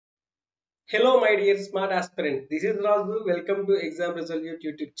Hello, my dear smart aspirant. This is Raju. Welcome to Exam Resolute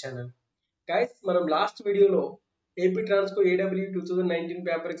YouTube channel. Guys, మనం last వీడియోలో AP Transco ఏడబ్ల్యూ 2019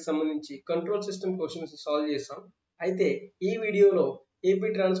 paper కి సంబంధించి control system questions solve చేసాం. అయితే ఈ వీడియోలో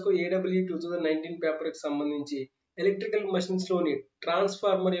ఏపీ ట్రాన్స్కో ఏడబ్ల్యూ 2019 పేపర్ కి సంబంధించి ఎలక్ట్రికల్ మషిన్స్ లోని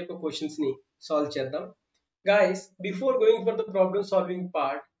ట్రాన్స్ఫార్మర్ యొక్క క్వశ్చన్స్ ని సాల్వ్ చేద్దాం. Guys, before going for the problem solving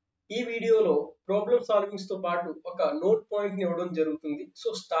part, ఈ వీడియోలో ప్రాబ్లమ్ సాల్వింగ్స్ తో పాటు ఒక నోట్ పాయింట్ ని ఇవ్వడం జరుగుతుంది. సో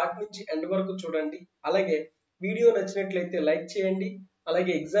స్టార్ట్ నుంచి ఎండ్ వరకు చూడండి. అలాగే వీడియో నచ్చినట్లయితే లైక్ చేయండి.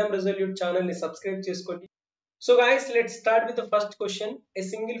 అలాగే ఎగ్జామ్ రిజల్యూట్ ఛానల్ ని సబ్స్క్రైబ్ చేసుకోండి. So guys, let's start with the first question. A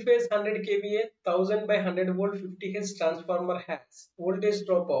single phase 100 kVA 1000 by 100 volt 50 Hz transformer has voltage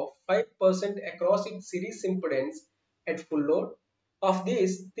drop of 5% across its series impedance at full load. Of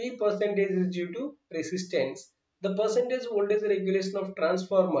this, 3% is due to resistance. The percentage voltage regulation of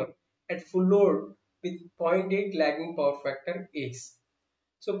transformer at full load with 0.8 lagging power factor is.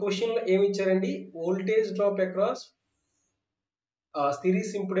 So question lo em ichcharandi, voltage drop across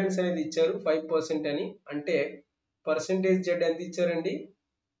series impedance అనేది ఇచ్చారు 5% అని. అంటే percentage Z ఎంత ఇచ్చారండి,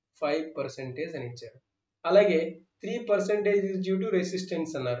 5% అని ఇచ్చారు. అలాగే 3% is due to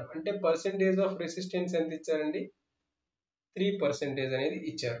resistance అన్నారు. అంటే పర్సెంటేజ్ ఆఫ్ రెసిస్టెన్స్ ఎంత ఇచ్చారండి, 3% అనేది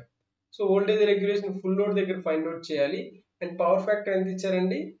ఇచ్చారు. So voltage regulation full load దగ్గర ఫైండ్ అవుట్ చేయాలి. అండ్ పవర్ ఫ్యాక్టర్ ఎంత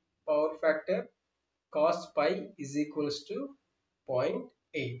ఇచ్చారండి, power factor cos pi is equals to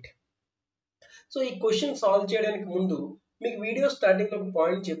 0.8. So ఈ క్వశ్చన్ సాల్వ్ చేయడానికి ముందు మీకు వీడియో స్టార్టింగ్ లో ఒక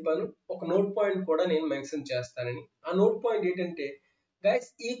పాయింట్ చెప్పాను, ఒక నోట్ పాయింట్ కూడా నేను మెన్షన్ చేస్తానని. ఆ నోట్ పాయింట్ ఏంటంటే గైస్,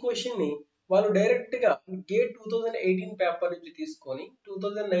 ఈ క్వశ్చన్ ని వాళ్ళు డైరెక్ట్ గా గేట్ 2018 పేపర్ నుంచి తీసుకొని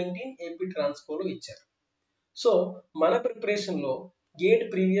 2019 ఏపీ ట్రాన్స్కోలో ఇచ్చారు. సో మన ప్రిపరేషన్ లో గేట్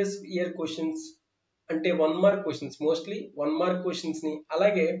ప్రీవియస్ ఇయర్ క్వశ్చన్స్ అంటే 1 mark questions, mostly 1 mark questions ని,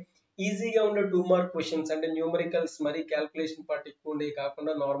 అలాగే ఈజీగా ఉండే 2 మార్క్ క్వశ్చన్స్ అంటే న్యూమరికల్స్ మరి క్యాల్కులేషన్ పార్ట్ ఎక్కువ ఉండే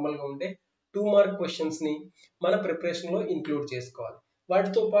కాకుండా నార్మల్ గా ఉండే 2 మార్క్ క్వశ్చన్స్ ని మన ప్రిపరేషన్ లో ఇంక్లూడ్ చేసుకోవాలి.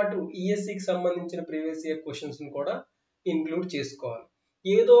 వాటితో పాటు ఈఎస్సికి సంబంధించిన ప్రీవియస్ ఇయర్ క్వశ్చన్స్ ని కూడా ఇంక్లూడ్ చేసుకోవాలి.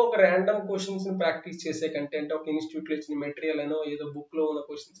 ఏదో ఒక ర్యాండమ్ క్వశ్చన్స్ ని ప్రాక్టీస్ చేసే కంటే, అంటే ఒక ఇన్స్టిట్యూట్ లో ఇచ్చిన మెటీరియల్ అనో ఏదో బుక్ లో ఉన్న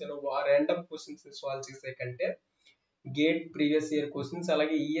క్వశ్చన్స్ అనో ఆ ర్యాండమ్ క్వశ్చన్స్ ని సాల్వ్ చేసే కంటే గేట్ ప్రీవియస్ ఇయర్ క్వశ్చన్స్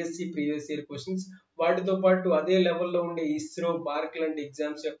అలాగే ఈఎస్సి ప్రీవియస్ ఇయర్ క్వశ్చన్స్, వాటితో పాటు అదే లెవెల్లో ఉండే ఇస్రో బార్క్ లాంటి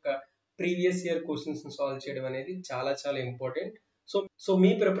ఎగ్జామ్స్ యొక్క ప్రీవియస్ ఇయర్ క్వశ్చన్స్ ని సాల్వ్ చేయడం అనేది చాలా చాలా ఇంపార్టెంట్. సో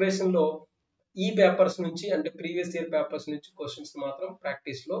మీ ప్రిపరేషన్ లో ఈ పేపర్స్ నుంచి అంటే ప్రీవియస్ ఇయర్ పేపర్స్ నుంచి క్వశ్చన్స్ మాత్రం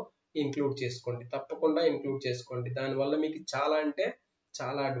ప్రాక్టీస్ లో ఇంక్లూడ్ చేసుకోండి, తప్పకుండా ఇంక్లూడ్ చేసుకోండి. దానివల్ల మీకు చాలా అంటే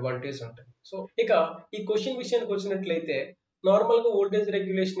చాలా అడ్వాంటేజ్ ఉంటుంది. సో ఇక ఈ క్వశ్చన్ విషయానికి వచ్చినట్లయితే, నార్మల్ గా వోల్టేజ్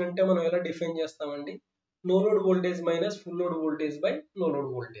రెగ్యులేషన్ అంటే మనం ఎలా డిఫైన్ చేస్తామండి, no load voltage minus full load voltage by no load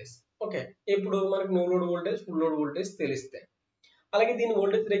voltage. Okay, ఇప్పుడు మనకు no load voltage full load voltage తెలిస్తే, అలాగే దీని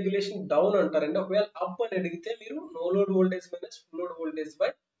వోల్టేజ్ రెగ్యులేషన్ డౌన్ అంటారండి. ఒకవేళ అప్ అని అడిగితే మీరు no load voltage minus full load voltage by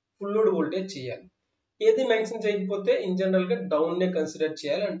full load voltage చేయాలి. ఏది మెన్షన్ చేయకపోతే ఇన్ జనరల్ గా డౌన్ నే కన్సిడర్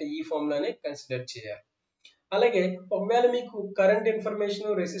చేయాలి, అంటే ఈ ఫార్ములానే కన్సిడర్ చేయాలి. అలాగే ఒకవేళ మీకు కరెంట్ ఇన్ఫర్మేషన్,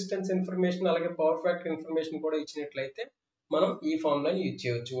 రెసిస్టెన్స్ ఇన్ఫర్మేషన్, అలాగే పవర్ ఫ్యాక్టర్ ఇన్ఫర్మేషన్ కూడా ఇచ్చినట్లయితే మనం ఈ ఫార్ములాని యూజ్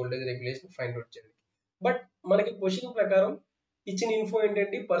చేయవచ్చు వోల్టేజ్ రెగ్యులేషన్ ఫైండ్ అవుట్ చేయడానికి. బట్ మనకి క్వశ్చన్ ప్రకారం ఇచ్చిన ఇన్ఫో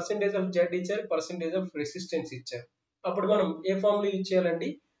ఏంటంటే పర్సెంటేజ్ ఆఫ్ జెడ్ ఇచ్చారు, పర్సెంటేజ్ ఆఫ్ రెసిస్టెన్స్ ఇచ్చారు. అప్పుడు మనం ఏ ఫార్ములా యూజ్ చేయాలండి,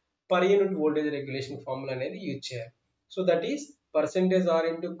 per unit voltage regulation formula అనేది యూజ్ చేయాలి. So that is percentage r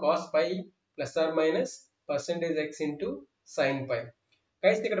into cos pi plus or minus percentage x into sin pi.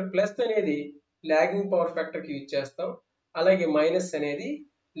 Guys ఇక్కడ plus అనేది lagging power factor కి use చేస్తాం, అలాగే మైనస్ అనేది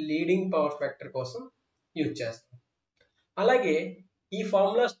leading power factor కోసం use చేస్తాం. అలాగే ఈ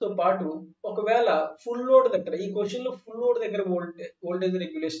ఫార్ములాస్ తో పాటు ఒకవేళ ఫుల్ లోడ్ దగ్గర, ఈ క్వశ్చన్ లో ఫుల్ లోడ్ దగ్గర వోల్టేజ్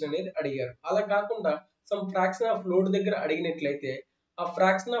రెగ్యులేషన్ అనేది అడిగారు. అలా కాకుండా సమ్ ఫ్రాక్షన్ ఆఫ్ లోడ్ దగ్గర అడిగినట్లయితే ఆ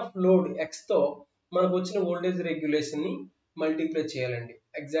ఫ్రాక్షన్ ఆఫ్ లోడ్ ఎక్స్ తో మనకు వచ్చిన వోల్టేజ్ రెగ్యులేషన్ ని మల్టిప్లై చేయాలండి.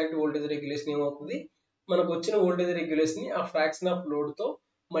 ఎగ్జాక్ట్ వోల్టేజ్ రెగ్యులేషన్ ఏమవుతుంది, మనకు వచ్చిన వోల్టేజ్ రెగ్యులేషన్ ని ఆ ఫ్రాక్షన్ ఆఫ్ లోడ్ తో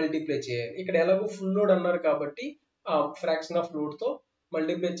మల్టిప్లై చేయాలి. ఇక్కడ ఎలాగో ఫుల్ లోడ్ అన్నారు కాబట్టి ఆ ఫ్రాక్షన్ ఆఫ్ లోడ్ తో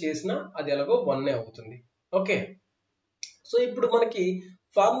మల్టిప్లై చేసినా అది ఎలాగో 1 అవుతుంది. ఓకే, సో ఇప్పుడు మనకి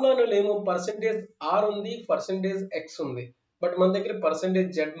ఫార్ములాలో ఏమో పర్సెంటేజ్ ఆర్ ఉంది, పర్సెంటేజ్ ఎక్స్ ఉంది, బట్ మన దగ్గర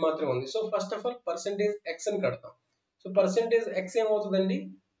పర్సెంటేజ్ జెడ్ మాత్రమే ఉంది. So first of all percentage X అని కడతాం. సో పర్సెంటేజ్ ఎక్స్ ఏమవుతుందండి,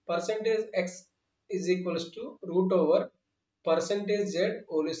 percentage X is equals to root over percentage z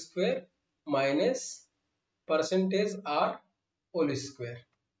whole square minus percentage r whole square.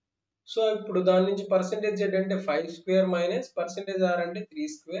 So ఇప్పుడు దాని నుంచి percentage z అంటే 5 square minus percentage r అంటే 3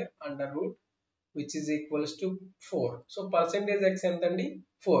 square under root which is equals to 4. So percentage x ఎంత అండి,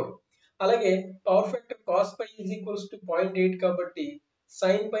 4. అలాగే power factor cos pi is equals to 0.8 కాబట్టి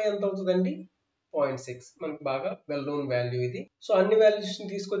sin pi ఎంత అవుతుందండి, 0.6. మనకు బాగా వెల్ నోన్ వాల్యూ ఇది. సో అన్ని వాల్యూస్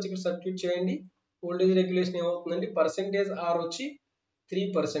తీసుకొచ్చి ఇక్కడ సబ్స్టిట్యూట్ చేయండి. వోల్టేజ్ రెగ్యులేషన్ ఏమవుతుందండి, పర్సెంటేజ్ ఆర్ వచ్చి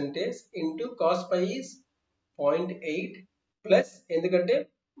 3% into cos pi is 0.8 plus ఎందుకంటే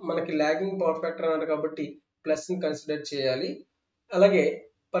మనకి లాగింగ్ పవర్ ఫ్యాక్టర్ అన్నారు కాబట్టి ప్లస్ ని కన్సిడర్ చేయాలి. అలాగే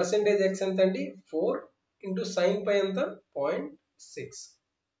పర్సెంటేజ్ ఎక్స్ ఎంత అండి 4 ఇంటూ సైన్ పై ఎంత 0.6.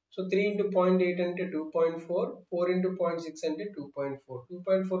 సో 3 ఇంటూ 0.8 అంటే 2.4, 4 ఇంటూ 0.6 అంటే 2.4,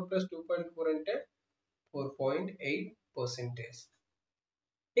 2.4 ప్లస్ 2.4 అంటే 4.8%.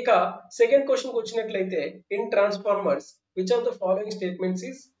 ఇక సెకండ్ క్వశ్చన్కి వచ్చినట్లయితే in transformers which of the following statements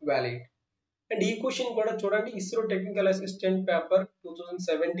is valid. And ఈ క్వశ్చన్ కూడా చూడండి ఇస్రో టెక్నికల్ అసిస్టెంట్ పేపర్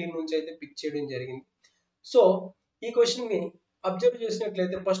 2017 నుంచి అయితే పిక్ చేయడం జరిగింది. సో ఈ క్వశ్చన్ ని అబ్జర్వ్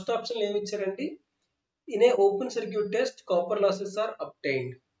చేసినట్లయితే ఫస్ట్ ఆప్షన్ ఏమి ఇచ్చారండి, in a open circuit test copper losses are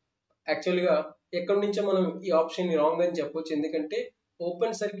obtained. Actual గా ఎక్కడి నుంచో మనం ఈ ఆప్షన్ ని రాంగ్ అని చెప్పొచ్చు, ఎందుకంటే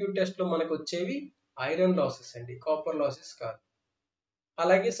ఓపెన్ సర్క్యూట్ టెస్ట్ లో మనకు వచ్చేవి ఐరన్ లాసెస్ అండి, కాపర్ లాసెస్ కాదు.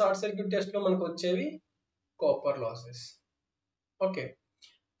 అలాగే షార్ట్ సర్క్యూట్ టెస్ట్ లో మనకు వచ్చేవి కాపర్ లాసెస్. ఓకే,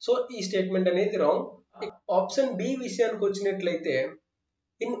 సో ఈ స్టేట్మెంట్ అనేది రాంగ్. ఆప్షన్ బి విషయానికి వచ్చినట్లయితే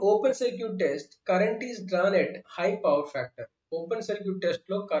in open circuit test current is drawn at high power factor. Open circuit test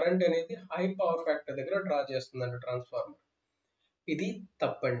లో కరెంట్ అనేది హై పవర్ ఫ్యాక్టర్ దగ్గర డ్రా చేస్తుందండి ట్రాన్స్ఫార్మర్. ఇది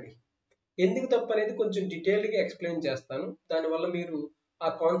తప్పండి. ఎందుకు తప్పు అనేది కొంచెం డీటెయిల్ గా ఎక్స్ప్లెయిన్ చేస్తాను. దానివల్ల మీరు ఆ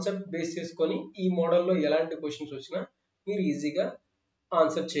కాన్సెప్ట్ బేస్ చేసుకొని ఈ మోడల్లో ఎలాంటి క్వశ్చన్స్ వచ్చినా మీరు ఈజీగా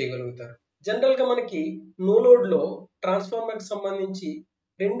ఆన్సర్ చేయగలుగుతారు. జనరల్ గా మనకి నో లోడ్ లో ట్రాన్స్ఫార్మర్ కి సంబంధించి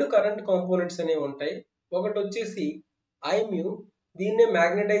రెండు కరెంట్ కాంపోనెంట్స్ అనేవి ఉంటాయి. ఒకటి వచ్చేసి ఐమ్యూ, దీన్నే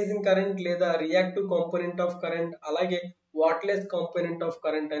మ్యాగ్నెటైజింగ్ కరెంట్ లేదా రియాక్టివ్ కాంపోనెంట్ ఆఫ్ కరెంట్, అలాగే వాట్లెస్ కాంపోనెంట్ ఆఫ్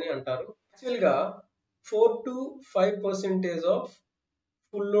కరెంట్ అని అంటారు. యాక్చువల్ గా 4 to 5% of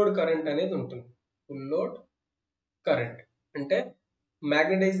full load current అనేది ఉంటుంది. ఫుల్ లోడ్ కరెంట్ అంటే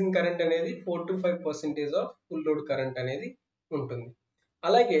మ్యాగ్నెటైజింగ్ కరెంట్ అనేది 4 to 5% of full load current అనేది ఉంటుంది.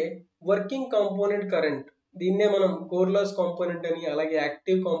 అలాగే వర్కింగ్ కాంపోనెంట్ కరెంట్, దీన్నే మనం కోర్ లాస్ కాంపోనెంట్ అని, అలాగే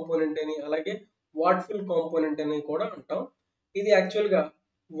యాక్టివ్ కాంపోనెంట్ అని, అలాగే వాట్ఫుల్ కాంపోనెంట్ అని కూడా అంటాం. ఇది యాక్చువల్ గా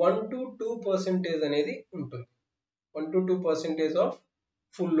 1 to 2% అనేది ఉంటుంది. 1 to 2% of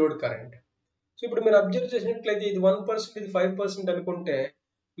full load current. So ఇప్పుడు మీరు అబ్జర్వ్ చేసినట్లయితే ఇది 1%, ఇది 5% అనుకుంటే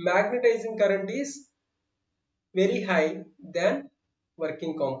magnetising current is very high than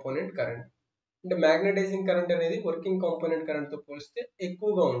working component current. అంటే మ్యాగ్నెటైజింగ్ కరెంట్ అనేది వర్కింగ్ కాంపోనెంట్ కరెంట్ తో పోలిస్తే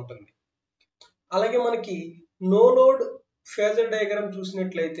ఎక్కువగా ఉంటుంది. అలాగే మనకి నో లోడ్ ఫేజర్ డయాగ్రామ్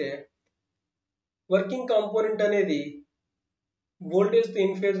చూసినట్లయితే వర్కింగ్ కాంపోనెంట్ అనేది వోల్టేజ్ తో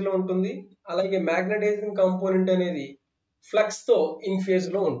ఇన్ ఫేజ్ లో ఉంటుంది. అలాగే మ్యాగ్నెటైజింగ్ కాంపోనెంట్ అనేది ఫ్లక్స్ తో ఇన్ ఫేజ్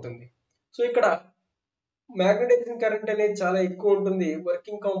లో ఉంటుంది. సో ఇక్కడ మ్యాగ్నెటైజింగ్ కరెంట్ అనేది చాలా ఎక్కువ ఉంటుంది,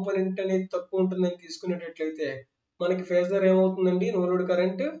 వర్కింగ్ కాంపోనెంట్ అనేది తక్కువ ఉంటుందని తీసుకునేటట్లయితే మనకి ఫేజర్ ఏమవుతుందండి, నో లోడ్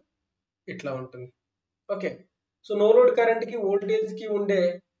కరెంట్ ఇట్లా ఉంటుంది. Okay, so no load current కి వోల్టేజ్ కి ఉండే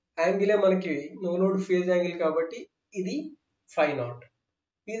యాంగిలే మనకి నో లోడ్ ఫేజ్ యాంగిల్ కాబట్టి ఇది 5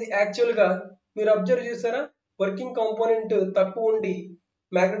 ఇది యాక్చువల్ గా మీరు అబ్జర్వ్ చేశారా, వర్కింగ్ కాంపోనెంట్ తక్కువ ఉండి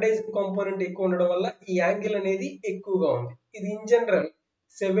మ్యాగ్నెటైజింగ్ కాంపోనెంట్ ఎక్కువ ఉండడం వల్ల ఈ యాంగిల్ అనేది ఎక్కువగా ఉంది. ఇది ఇన్ జనరల్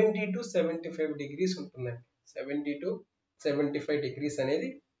 70 to 75 degrees ఉంటుందండి. 70 to 75 degrees అనేది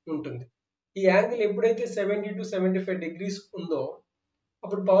ఉంటుంది. ఈ యాంగిల్ ఎప్పుడైతే 70 to 75 degrees ఉందో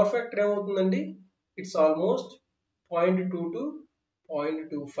అప్పుడు పవర్ ఫ్యాక్టర్ ఏమవుతుందండి, it's almost 0.2 to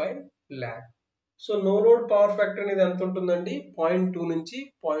 0.25 lag. So no load power factor అనేది ఎంత ఉంటుందండి, 0.2 నుంచి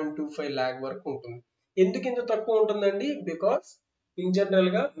 0.25 ల్యాగ్ వరకు ఉంటుంది. ఎందుకు ఇంత తక్కువ ఉంటుందండి, బికాస్ ఇన్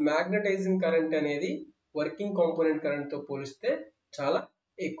జనరల్ గా మ్యాగ్నెటైజింగ్ కరెంట్ అనేది వర్కింగ్ కాంపోనెంట్ కరెంట్ తో పోలిస్తే చాలా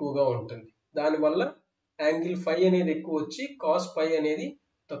ఎక్కువగా ఉంటుంది. దానివల్ల యాంగిల్ ఫై అనేది ఎక్కువ వచ్చి కాస్ పై అనేది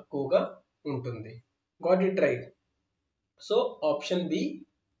తక్కువగా ఉంటుంది. Got it right. So option B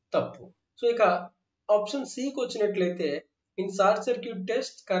తప్పు. సో ఇక ఆప్షన్ సికి వచ్చినట్లయితే in short circuit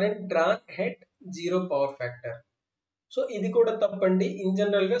test current drawn hat 0 power factor. So ఇది కూడా తప్పండి. ఇన్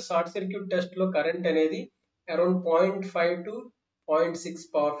జనరల్ గా షార్ట్ సర్క్యూట్ టెస్ట్ లో కరెంట్ అనేది అరౌండ్ 0.5 to 0.6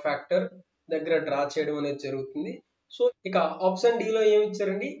 పవర్ ఫ్యాక్టర్ దగ్గర డ్రా చేయడం అనేది జరుగుతుంది. సో ఇక ఆప్షన్ డి లో ఏమి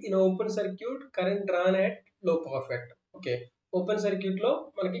ఇచ్చారండి, in open circuit current drawn at లో power factor. Okay, open circuit లో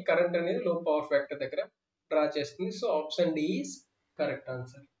మనకి కరెంట్ అనేది లో పవర్ ఫ్యాక్టర్ దగ్గర డ్రా చేస్తుంది. So option D is correct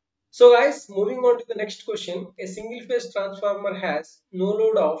answer. So guys, moving on to the next question. A single phase transformer has no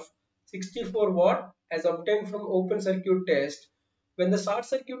load of 64 watt as obtained from open circuit test. When the short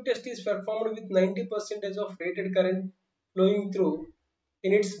circuit test is performed with 90% of rated current flowing through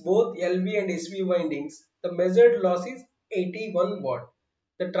in its both LV and SV windings, the measured loss is 81 watt.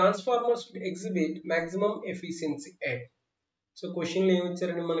 The transformer should exhibit maximum efficiency at. So question lo em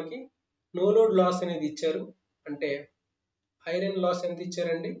ichcharandi manaki no load loss anedi icharu, ante iron loss enta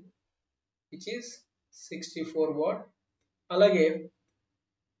icharandi, which is 64 watt. అలాగే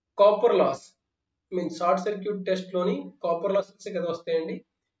copper loss mean short circuit test లోని copper losses కదా వస్తాయండి.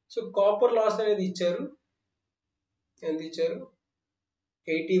 So copper loss అనేది ఇచ్చారు, ఎంత ఇచ్చారు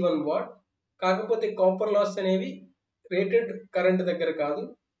 81 what. కాకపోతే copper loss అనేవి రేటెడ్ కరెంట్ దగ్గర కాదు,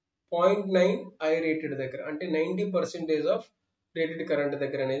 0.9 ఐ రేటెడ్ దగ్గర, అంటే 90% ఆఫ్ రేటెడ్ కరెంట్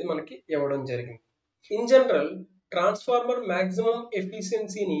దగ్గర అనేది మనకి ఇవ్వడం జరిగింది. In general transformer maximum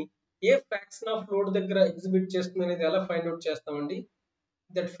ఎఫిషియన్సీని A fraction of load దగ్గర ఎగ్జిబిట్ చేస్తుంది అనేది ఎలా ఫైండ్ అవుట్ చేస్తామండి.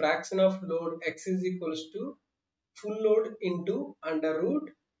 That fraction of load x is equals to full load into under root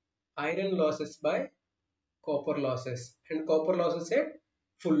iron losses by copper losses, and copper losses at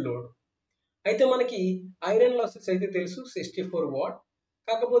full load. అయితే మనకి iron losses అయితే తెలుసు 64 what,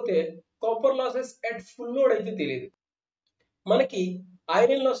 కాకపోతే copper losses at full load అయితే తెలియదు. మనకి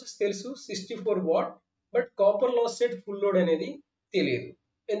iron losses తెలుసు 64 what, but copper loss at full load అనేది తెలియదు.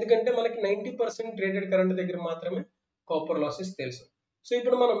 ఎందుకంటే మనకి 90% రేటెడ్ కరెంట్ దగ్గర మాత్రమే కాపర్ లాసెస్ తెలుసు. సో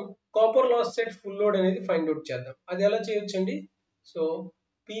ఇప్పుడు మనం copper loss at full load అనేది ఫైండ్ అవుట్ చేద్దాం. అది ఎలా చేయొచ్చండి. So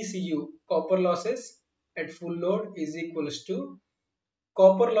PCU copper losses at full load is equals to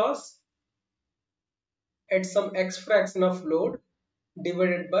copper loss at some x fraction of load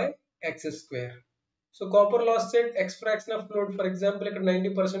divided by x square. So copper loss at x fraction of load, for example ఇక్కడ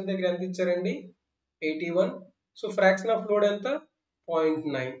 90% దగ్గర ఎంత ఇచ్చారండి 81. So fraction of load ఎంత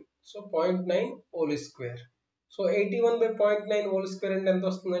 0.9. So 0.9 whole square. So 81 by 0.9 whole square అంటే ఎంత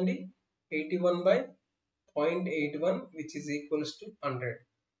వస్తుందండి 81 by 0.81 which is equals to 100.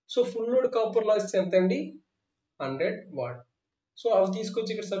 So full load copper loss ఎంత అండి 100 వాట్. సో అవి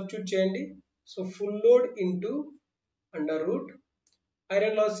తీసుకొచ్చి ఇక్కడ సబ్స్టిట్యూట్ చేయండి. So full load into under root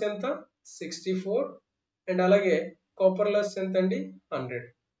iron loss ఎంత 64 అండ్ అలాగే కాపర్ లాస్ ఎంత అండి 100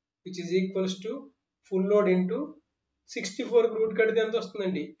 which is equals to full load into 64 route కడితే ఎంత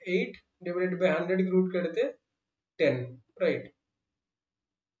వస్తుందండి 8 డివైడెడ్ బై 100 రూట్ కడితే 10, రైట్.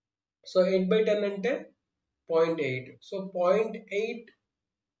 సో 8/10 అంటే 0.8. So 0.8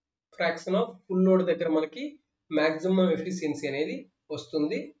 fraction of full load దగ్గర మనకి మాక్సిమం ఎఫిషియన్సీ అనేది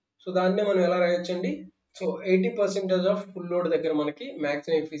వస్తుంది. సో దాన్నే మనం ఎలా రాయొచ్చండి. సో 80% ఆఫ్ ఫుల్ లోడ్ దగ్గర మనకి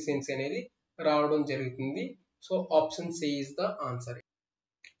మాక్సిమం ఎఫిషియన్సీ అనేది రావడం జరుగుతుంది. So option C is the answer.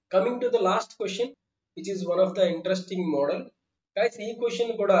 Coming to the last question which is one of the interesting model. Guys ఈ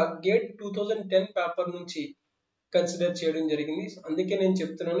క్వశ్చన్ కూడా గేట్ 2010 పేపర్ నుంచి కన్సిడర్ చేయడం జరిగింది. అందుకే నేను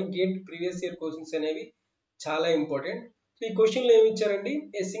చెప్తున్నాను గేట్ ప్రీవియస్ ఇయర్ క్వశ్చన్స్ అనేవి చాలా ఇంపార్టెంట్. సో ఈ క్వశ్చన్ లో ఏమి ఇచ్చారండి.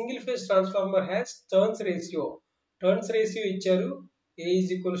 A single phase transformer has turns ratio ఇచ్చారు. A is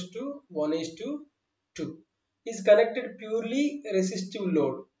equals to 1:2 is connected purely resistive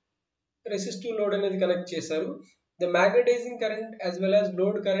load అనేది కనెక్ట్ చేశారు. The magnetizing current as well as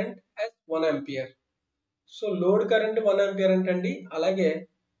load current as 1 ampere. So load current 1 ampere అంటండి, అలాగే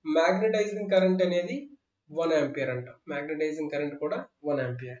magnetizing current అనేది 1 ampere అంట. magnetizing current కూడా 1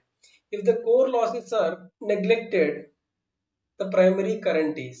 ampere. If the core losses are neglected, the primary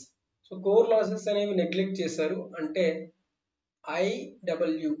current is. So core losses అనేవి neglect చేశారు అంటే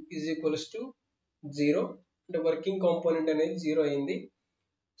IW is equals to 0, అంటే working component అనేది 0 అయింది.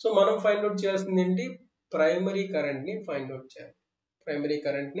 సో మనం ఫైండ్ అవుట్ చేయాల్సింది ఏంటి, ప్రైమరీ కరెంట్ ని ఫైండ్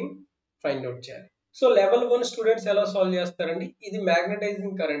అవుట్ చేయాలి. సో లెవెల్ 1 స్టూడెంట్స్ ఎలా సాల్వ్ చేస్తారండి. ఇది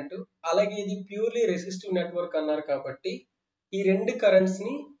మ్యాగ్నటైజింగ్ కరెంట్, అలాగే ఇది ప్యూర్లీ రెసిస్టివ్ నెట్వర్క్ అన్నారు కాబట్టి ఈ రెండు కరెంట్స్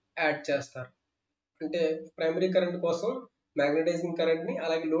ని యాడ్ చేస్తారు. అంటే ప్రైమరీ కరెంట్ కోసం మ్యాగ్నటైజింగ్ కరెంట్ ని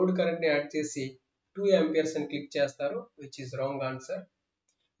అలాగే లోడ్ కరెంట్ ని యాడ్ చేసి 2 amperes అని క్లిక్ చేస్తారు, విచ్ ఈస్ రాంగ్ ఆన్సర్.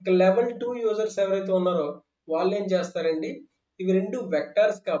 ఇక లెవెల్ 2 యూజర్స్ ఎవరైతే ఉన్నారో వాళ్ళు ఏం చేస్తారండి, ఇవి రెండు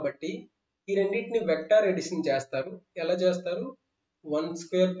వెక్టార్స్ కాబట్టి ఈ రెండింటిని వెక్టార్ ఎడిషన్ చేస్తారు. ఎలా చేస్తారు, 1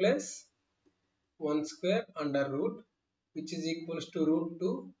 square plus 1 square under root which is equals to root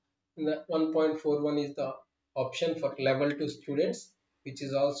 2. The 1.41 is the option for level 2 students, which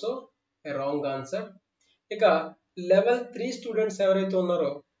is also a wrong answer. ఇక లెవెల్ 3 స్టూడెంట్స్ ఎవరైతే ఉన్నారో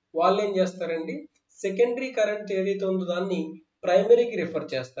వాళ్ళు ఏం చేస్తారండి, సెకండరీ కరెంట్ ఏదైతే ఉందో దాన్ని ప్రైమరీకి రిఫర్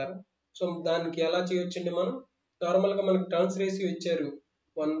చేస్తారు. సో దానికి ఎలా చేయొచ్చండి, మనం నార్మల్ గా మనకు టర్న్స్ రేషియో ఇచ్చారు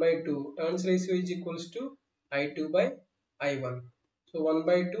 1/2. Turns ratio is equals to I2/I1. So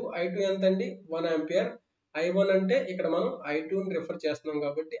 1/2 I2 ఎంత అండి 1 ampere. I1 అంటే ఇక్కడ మనం I2 ని రిఫర్ చేస్తున్నాం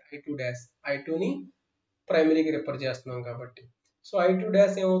కాబట్టి I2 ని ప్రైమరీకి రిఫర్ చేస్తున్నాం కాబట్టి. సో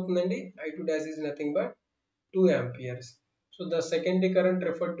I2' ఏమవుతుందండి, I2' is nothing but 2 amperes. So the secondary current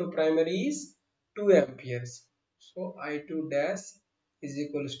referred to primary is 2 amperes. So I2' is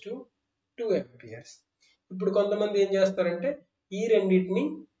equals to 2 amperes. ఇప్పుడు కొంతమంది ఏం చేస్తారంటే ఈ రెండింటిని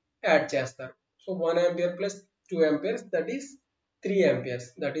యాడ్ చేస్తారు. So 1 ampere plus 2 amperes, that is 3 amperes.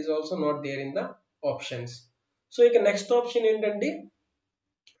 That is also not there in the options. So ఇక next option ఏంటండి,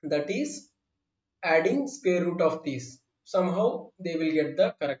 that is adding square root of these. Somehow they will get the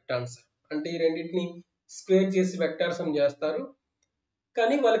correct answer. అంటే ఈ రెండింటిని square చేసి vector some చేస్తారు,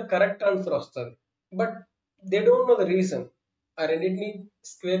 కానీ వాళ్ళకి correct answer వస్తుంది. But they don't know the reason. ఆ రెండింటిని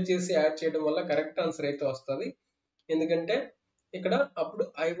స్క్వేర్ చేసి యాడ్ చేయడం వల్ల కరెక్ట్ ఆన్సర్ అయితే వస్తుంది. ఎందుకంటే ఇక్కడ అప్పుడు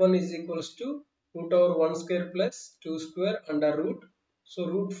I1 is equals to root over 1 square plus 2 square under root. So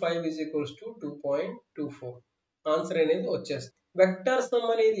root 5 is equals to 2.24. Answer అనేది వచ్చేస్తుంది. వెక్టర్ సమ్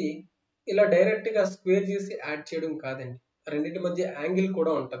అనేది ఇలా డైరెక్ట్ గా స్క్వేర్ చేసి యాడ్ చేయడం కాదండి, రెండింటి మధ్య యాంగిల్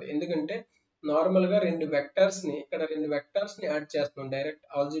కూడా ఉంటది. ఎందుకంటే నార్మల్ గా రెండు వెక్టర్స్ ని యాడ్ చేస్తున్నాం, డైరెక్ట్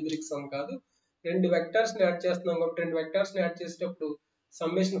ఆల్జీబ్రిక్ సమ్ కాదు, రెండు వెక్టర్స్ ని యాడ్ చేస్తున్నాం కాబట్టి రెండు వెక్టర్స్ ని యాడ్ చేసేటప్పుడు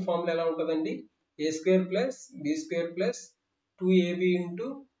సమ్మేషన్ ఫార్ములా ఎలా ఉంటుందండి, a square plus b square plus 2ab into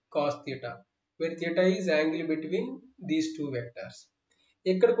cos theta, where theta is angle between these two vectors.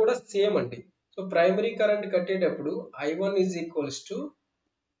 ఇక్కడ కూడా సేమ్ అండి. సో ప్రైమరీ కరెంట్ కట్టేటప్పుడు I1 is equals to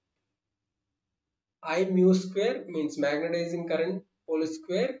I mu square means magnetizing current whole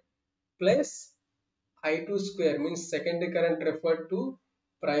square plus I2 square means secondary current referred to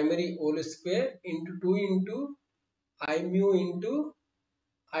primary whole square into 2 into I mu into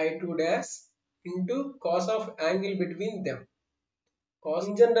I2 dash into cos of angle between them. cos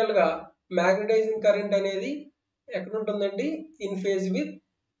general గా magnetising current అనేది ఎక్కడ ఉంటుందండి, in phase with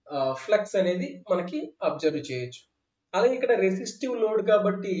flux అనేది మనకి observe చేయొచ్చు. అలాగే ఇక్కడ resistive load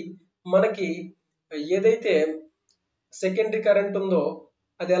కాబట్టి మనకి ఏదైతే సెకండరీ కరెంట్ ఉందో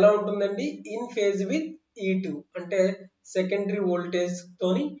అది ఎలా ఉంటుందండి, ఇన్ ఫేజ్ విత్ E2, అంటే సెకండరీ వోల్టేజ్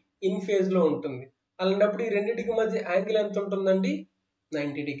తోని ఇన్ ఫేజ్ లో ఉంటుంది. అలాంటప్పుడు ఈ రెండింటికి మధ్య యాంగిల్ ఎంత ఉంటుందండి,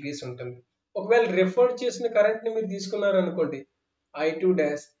 90 డిగ్రీస్ ఉంటుంది. ఒకవేళ రిఫర్ చేసిన కరెంట్ ని మీరు తీసుకున్నారు అనుకోండి I2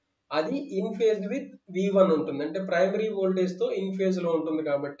 డాష్, అది ఇన్ ఫేజ్ విత్ V1 ఉంటుంది, అంటే ప్రైమరీ వోల్టేజ్ తో ఇన్ ఫేజ్ లో ఉంటుంది.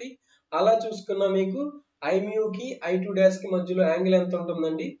 కాబట్టి అలా చూసుకున్నా మీకు I mu కి I2 డాష్ కి మధ్యలో యాంగిల్ ఎంత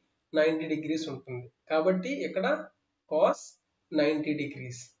ఉంటుందండి, 90 డిగ్రీస్ ఉంటుంది. కాబట్టి ఇక్కడ cos 90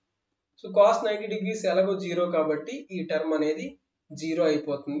 degrees. So cos 90 degrees ఎలాగో జీరో కాబట్టి ఈ టర్మ్ అనేది జీరో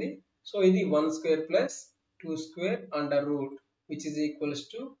అయిపోతుంది. సో ఇది 1 square plus 2 square under root which is equals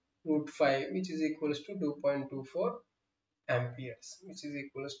to root 5 which is equals to 2.24 amperes, which is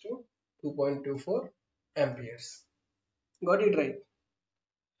equals to 2.24 amperes. Got it right?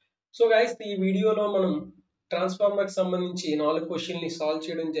 So guys, ఈ వీడియోలో మనం transformer కి సంబంధించి 4 క్వశ్చన్ ని సాల్వ్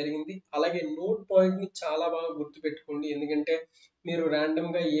చేయడం జరిగింది. అలాగే నోట్ పాయింట్ ని చాలా బాగా గుర్తు పెట్టుకోండి, ఎందుకంటే మీరు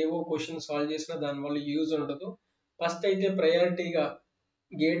ర్యాండమ్ గా ఏవో క్వశ్చన్ సాల్వ్ చేసినా దానివల్ల యూజ్ ఉండదు. ఫస్ట్ అయితే ప్రయారిటీగా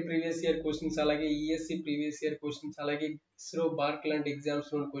గేట్ ప్రీవియస్ ఇయర్ క్వశ్చన్స్, అలాగే ఈఎస్సి ప్రీవియస్ ఇయర్ క్వశ్చన్స్, అలాగే ఇస్రో బార్క్ లాంటి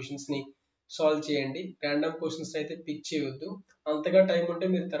ఎగ్జామ్స్ లో క్వశ్చన్స్ ని సాల్వ్ చేయండి. ర్యాండమ్ క్వశ్చన్స్ అయితే పిక్ చేయొద్దు. అంతగా టైం ఉంటే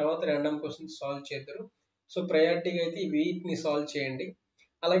మీరు తర్వాత ర్యాండమ్ క్వశ్చన్స్ సాల్వ్ చేద్దరు. సో ప్రయారిటీగా అయితే వీటిని సాల్వ్ చేయండి.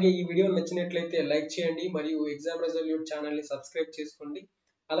 అలాగే ఈ వీడియో నచ్చినట్లయితే లైక్ చేయండి మరియు ఎగ్జామ్ రెజల్యూట్ ఛానల్ ని సబ్స్క్రైబ్ చేసుకోండి.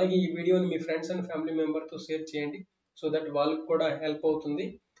 అలాగే ఈ వీడియోని మీ ఫ్రెండ్స్ అండ్ ఫ్యామిలీ మెంబర్ తో షేర్ చేయండి, సో దట్ వాళ్ళకి కూడా హెల్ప్ అవుతుంది.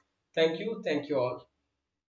 Thank you all.